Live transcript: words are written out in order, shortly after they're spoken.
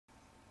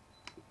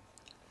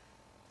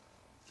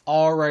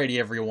Alrighty,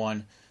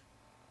 everyone.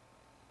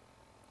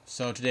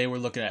 So today we're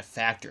looking at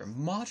Factor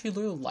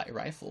Modular Light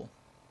Rifle.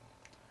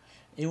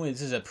 Anyway,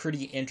 this is a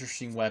pretty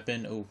interesting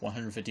weapon. Oh,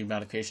 150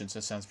 modifications.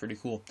 That sounds pretty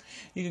cool.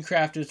 You can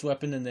craft this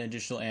weapon and the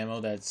additional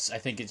ammo. I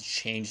think it's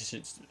changed.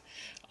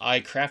 I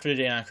crafted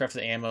it and I crafted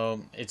the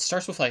ammo. It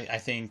starts with like I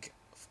think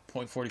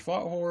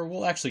 .44. Or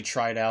we'll actually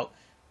try it out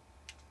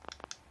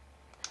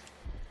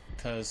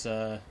because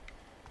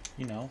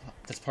you know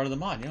that's part of the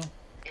mod. You know.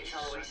 It's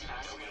always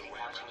fascinating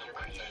watching you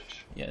create.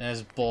 Yeah, it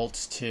has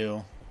bolts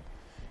too.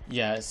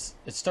 Yes,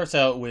 it starts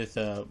out with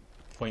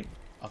point.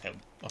 Okay,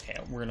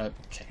 we're gonna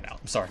check it out.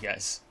 I'm sorry,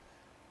 guys.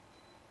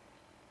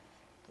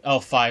 Oh,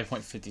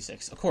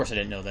 5.56. Of course, I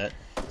didn't know that.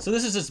 So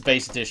this is its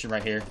base edition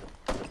right here.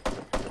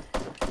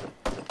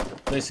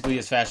 Basically,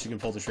 as fast as you can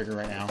pull the trigger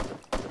right now,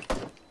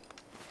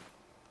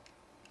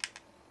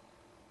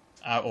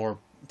 or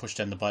push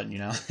down the button, you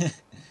know.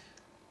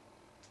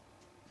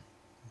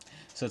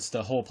 So it's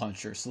the hole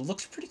puncher. So it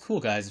looks pretty cool,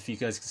 guys. If you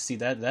guys can see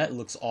that, that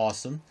looks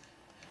awesome.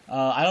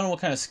 I don't know what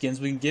kind of skins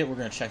we can get. We're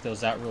gonna check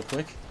those out real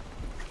quick.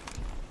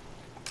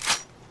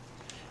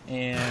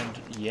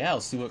 And yeah,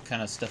 let's see what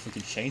kind of stuff we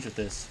can change with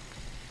this.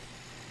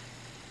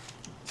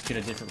 Let's get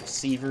a different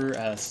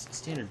receiver,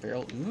 standard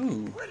barrel.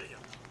 Ooh,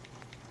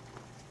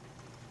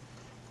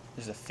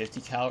 there's a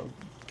 50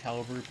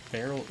 caliber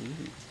barrel.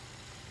 Ooh,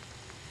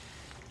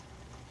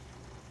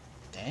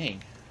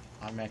 dang,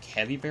 automatic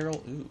heavy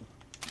barrel. Ooh,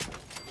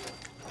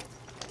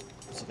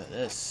 let's look at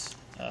this.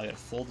 I got a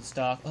folded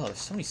stock. Oh, there's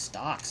so many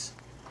stocks.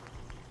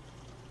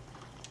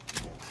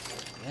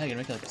 Yeah, you're gonna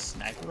make it like a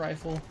sniper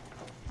rifle.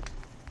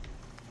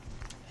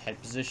 Head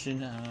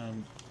position,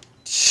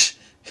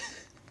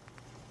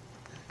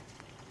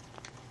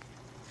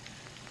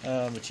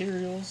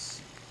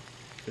 materials.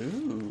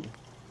 Ooh,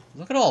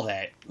 look at all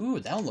that. Ooh,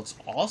 that one looks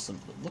awesome.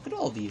 Look at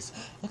all these.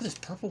 Look at this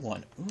purple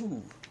one.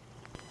 Ooh.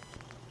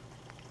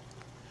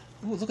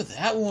 Ooh, look at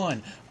that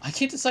one. I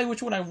can't decide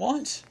which one I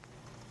want.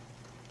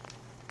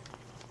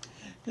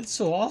 It's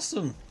so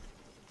awesome.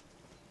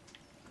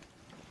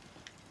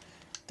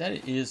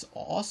 That is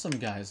awesome,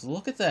 guys.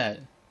 Look at that.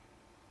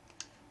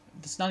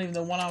 That's not even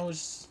the one I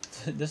was...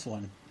 This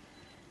one.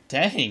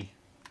 Dang.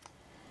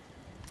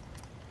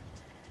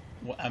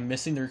 Well, I'm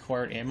missing the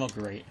required ammo.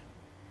 Great.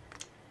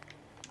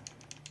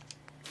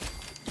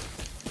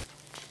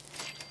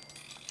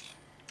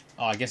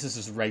 Oh, I guess this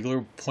is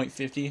regular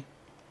 .50.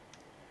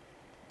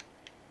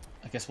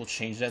 I guess we'll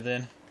change that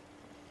then.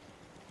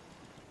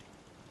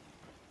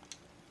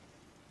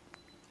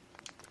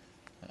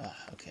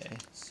 Okay,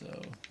 so...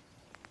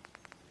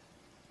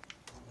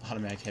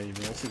 Automatic heavy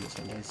barrel. Let's see what this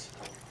one is.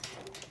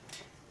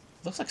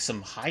 Looks like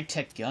some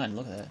high-tech gun.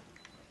 Look at that.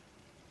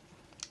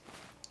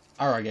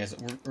 Alright, guys.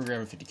 We're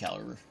grabbing 50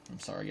 caliber. I'm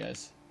sorry,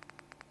 guys.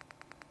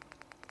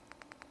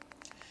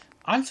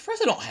 I'm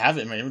surprised I don't have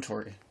it in my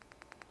inventory.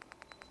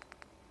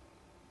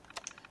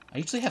 I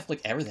usually have, like,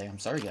 everything. I'm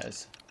sorry,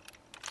 guys.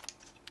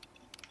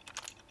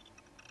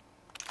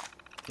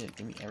 Yeah,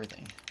 give me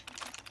everything.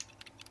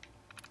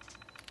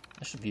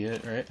 That should be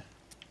it, right?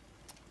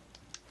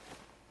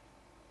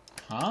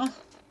 Huh?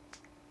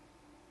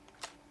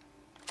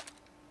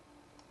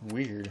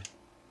 Weird.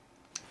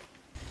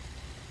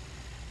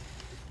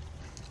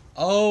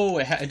 Oh,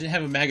 I didn't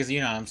have a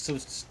magazine on. I'm so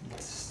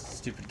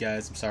stupid,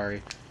 guys. I'm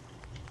sorry.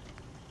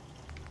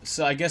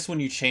 So I guess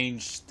when you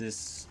change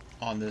this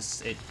on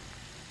this, it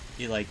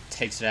like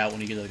takes it out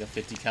when you get like a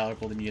 50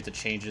 caliber. Then you have to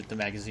change it the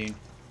magazine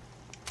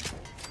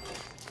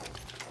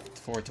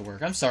for it to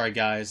work. I'm sorry,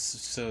 guys.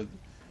 So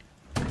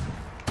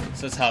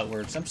that's how it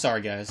works. I'm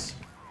sorry, guys.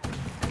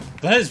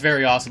 But that is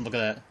very awesome. Look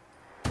at that.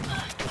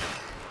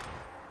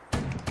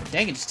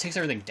 Dang, it just takes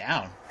everything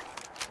down.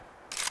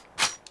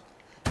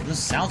 And those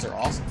sounds are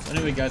awesome. So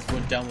anyway, guys, go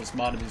down this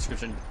mod in the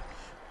description.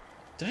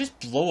 Did I just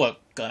blow a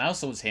gun out of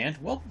someone's hand?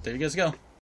 Well, there you guys go.